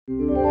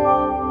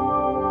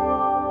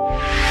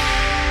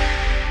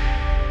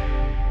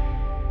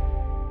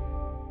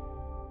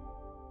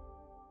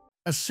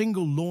A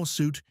single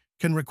lawsuit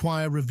can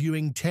require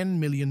reviewing 10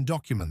 million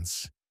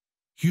documents.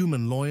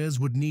 Human lawyers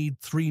would need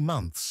 3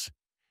 months.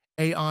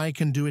 AI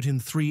can do it in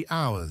 3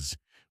 hours,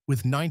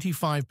 with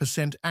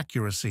 95%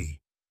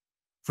 accuracy.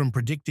 From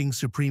predicting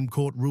Supreme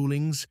Court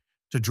rulings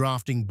to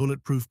drafting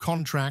bulletproof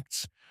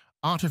contracts,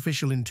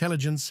 artificial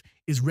intelligence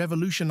is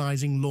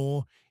revolutionizing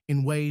law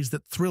in ways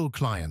that thrill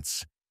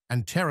clients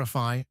and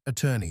terrify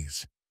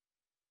attorneys.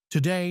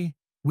 Today,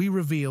 we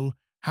reveal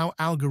how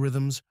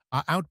algorithms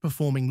are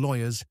outperforming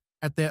lawyers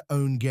at their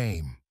own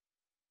game.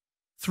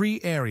 3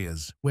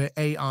 areas where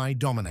AI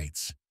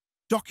dominates.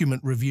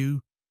 Document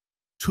review.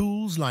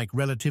 Tools like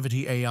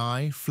Relativity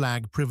AI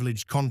flag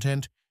privileged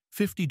content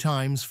 50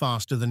 times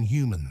faster than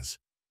humans.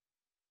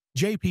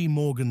 JP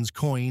Morgan's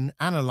Coin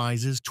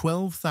analyzes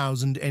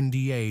 12,000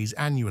 NDAs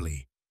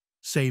annually,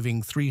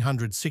 saving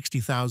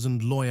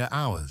 360,000 lawyer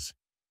hours.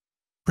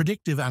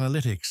 Predictive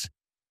analytics.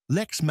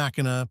 Lex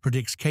Machina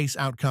predicts case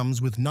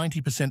outcomes with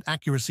 90%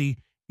 accuracy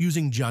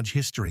using judge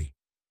history.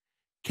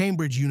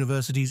 Cambridge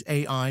University's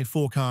AI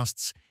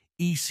forecasts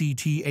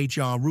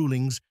ECTHR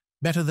rulings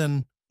better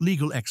than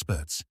legal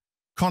experts.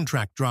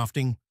 Contract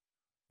drafting.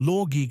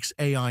 LawGeek's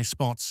AI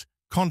spots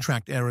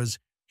contract errors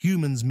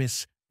humans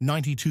miss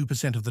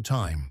 92% of the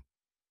time.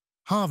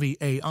 Harvey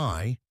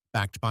AI,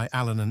 backed by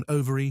Allen and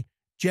Overy,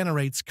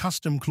 generates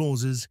custom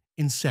clauses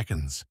in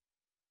seconds.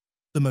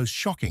 The most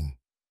shocking.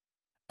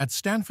 At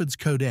Stanford's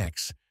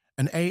Codex,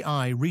 an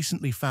AI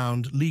recently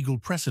found legal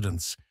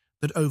precedents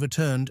that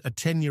overturned a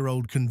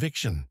 10-year-old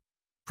conviction.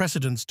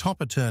 Precedents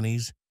top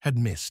attorneys had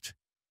missed.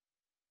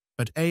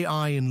 But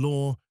AI in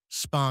law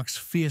sparks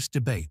fierce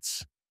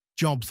debates.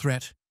 Job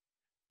threat.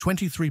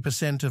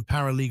 23% of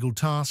paralegal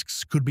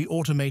tasks could be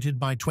automated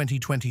by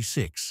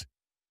 2026.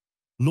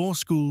 Law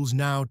schools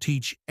now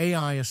teach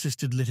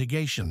AI-assisted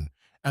litigation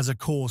as a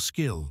core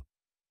skill.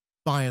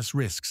 Bias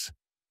risks.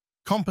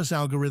 Compass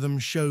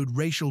algorithms showed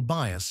racial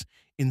bias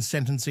in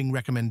sentencing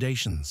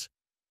recommendations.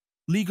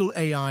 Legal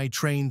AI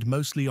trained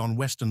mostly on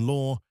Western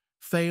law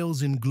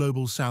fails in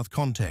Global South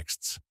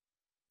contexts.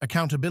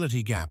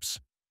 Accountability gaps.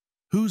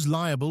 Who's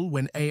liable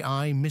when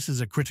AI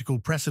misses a critical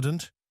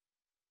precedent?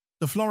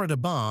 The Florida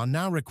bar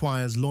now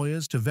requires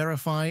lawyers to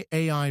verify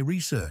AI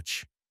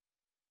research.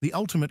 The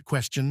ultimate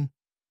question: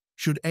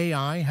 should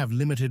AI have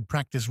limited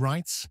practice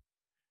rights?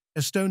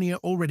 Estonia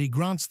already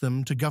grants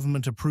them to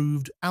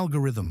government-approved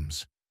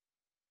algorithms.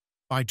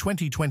 By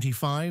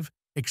 2025,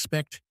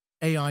 expect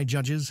AI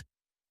judges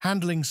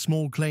handling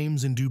small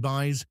claims in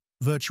Dubai's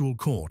virtual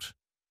court.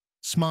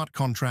 Smart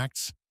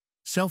contracts,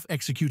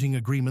 self-executing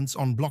agreements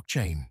on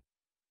blockchain.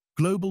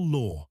 Global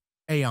law,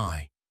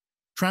 AI.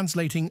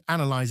 Translating,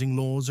 analyzing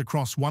laws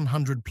across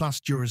 100-plus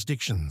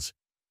jurisdictions.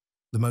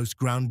 The most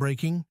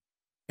groundbreaking?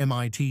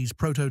 MIT's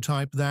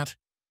prototype that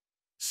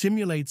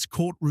simulates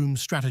courtroom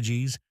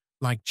strategies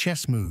like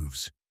chess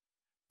moves,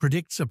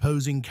 predicts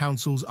opposing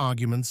counsel's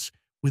arguments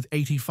with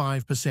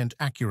 85%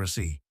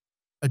 accuracy,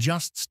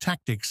 adjusts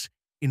tactics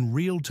in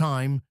real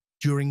time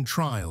during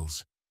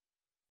trials.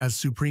 As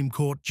Supreme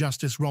Court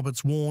Justice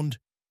Roberts warned,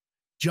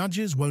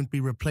 judges won't be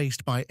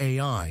replaced by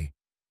AI,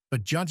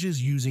 but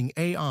judges using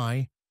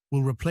AI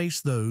will replace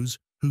those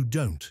who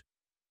don't.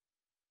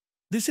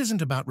 This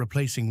isn't about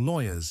replacing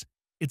lawyers,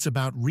 it's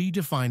about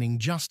redefining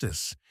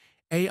justice.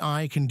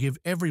 AI can give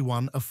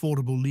everyone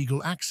affordable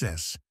legal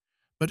access,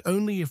 but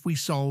only if we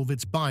solve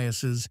its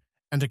biases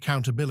and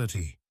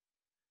accountability.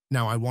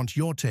 Now I want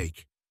your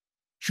take.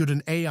 Should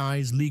an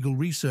AI's legal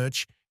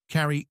research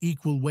carry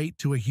equal weight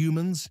to a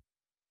human's?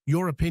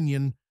 Your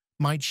opinion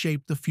might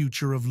shape the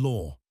future of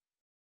law.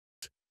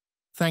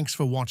 Thanks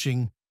for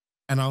watching,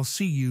 and I'll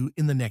see you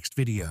in the next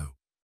video.